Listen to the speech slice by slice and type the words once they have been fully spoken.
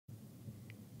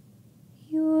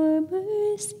Your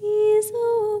mercies,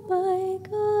 O my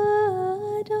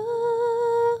God,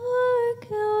 are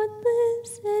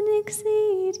countless and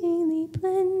exceedingly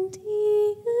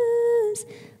plenteous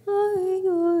are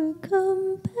your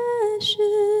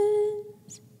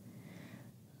compassions.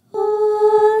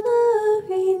 All the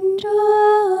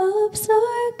raindrops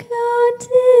are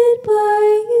counted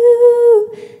by you,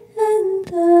 and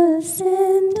the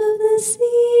sand of the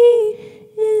sea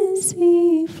is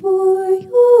before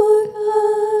your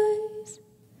eyes.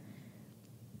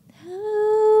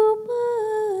 How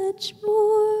much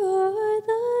more are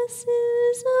the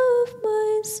sins of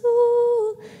my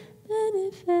soul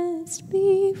manifest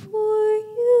before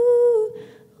you,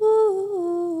 O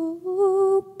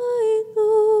my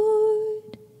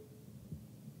Lord?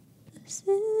 The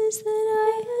sins that I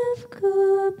have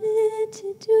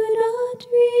committed do not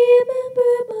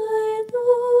remember, my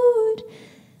Lord,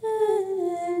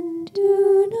 and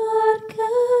do not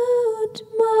count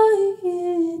my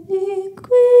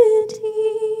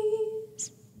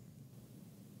iniquities.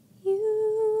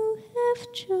 You have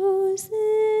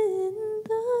chosen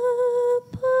the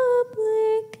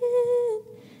publican,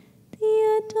 the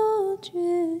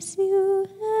adulteress you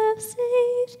have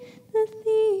saved, the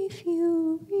thief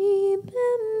you remembered.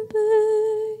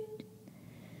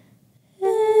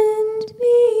 And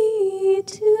me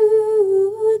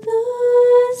too, the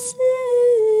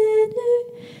sinner,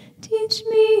 teach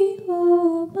me,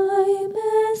 O my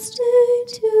Master,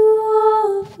 to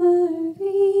offer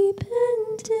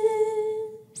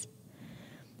repentance.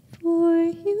 For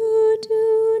you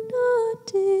do not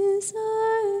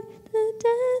desire the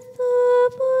death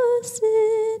of a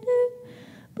sinner,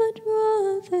 but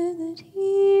rather that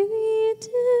he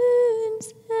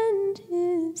returns and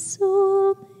his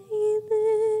soul may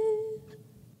live.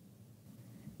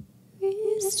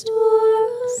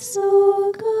 Restore us,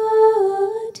 O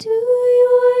God, to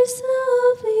your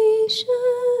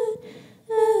salvation,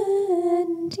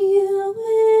 and deal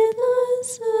with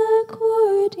us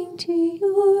according to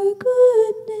your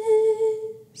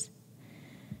goodness.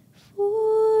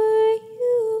 For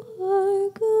you are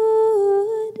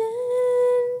good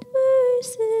and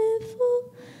merciful.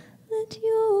 Let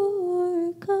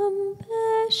your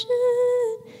compassion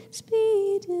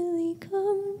speedily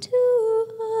come to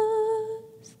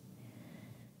us.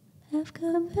 Have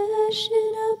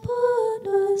compassion upon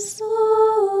us,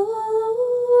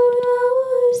 Lord,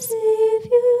 our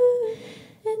Savior,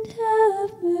 and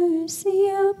have mercy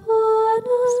upon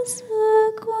us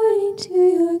according to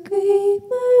your great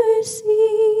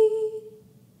mercy.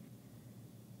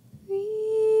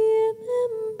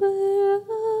 Remember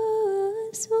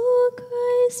us, O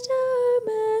Christ our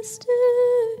Master,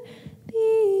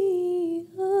 be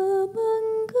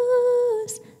among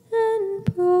us, and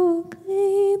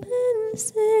proclaim and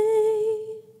say,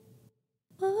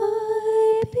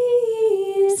 my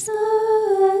peace I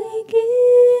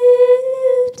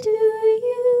give to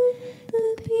you, the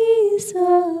peace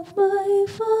of my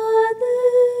Father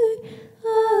I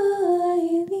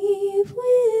leave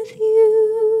with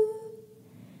you.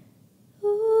 O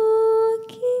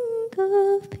King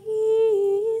of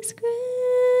peace,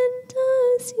 grant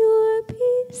us your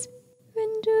peace.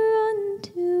 Render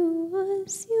unto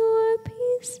us your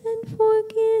peace, and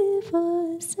forgive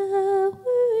us our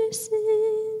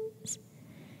sins.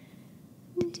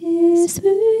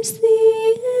 Disperse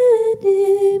the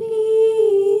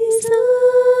enemies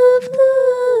of the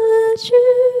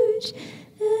church,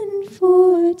 and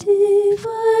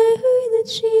fortify her that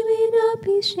she may not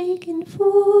be shaken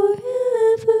forever.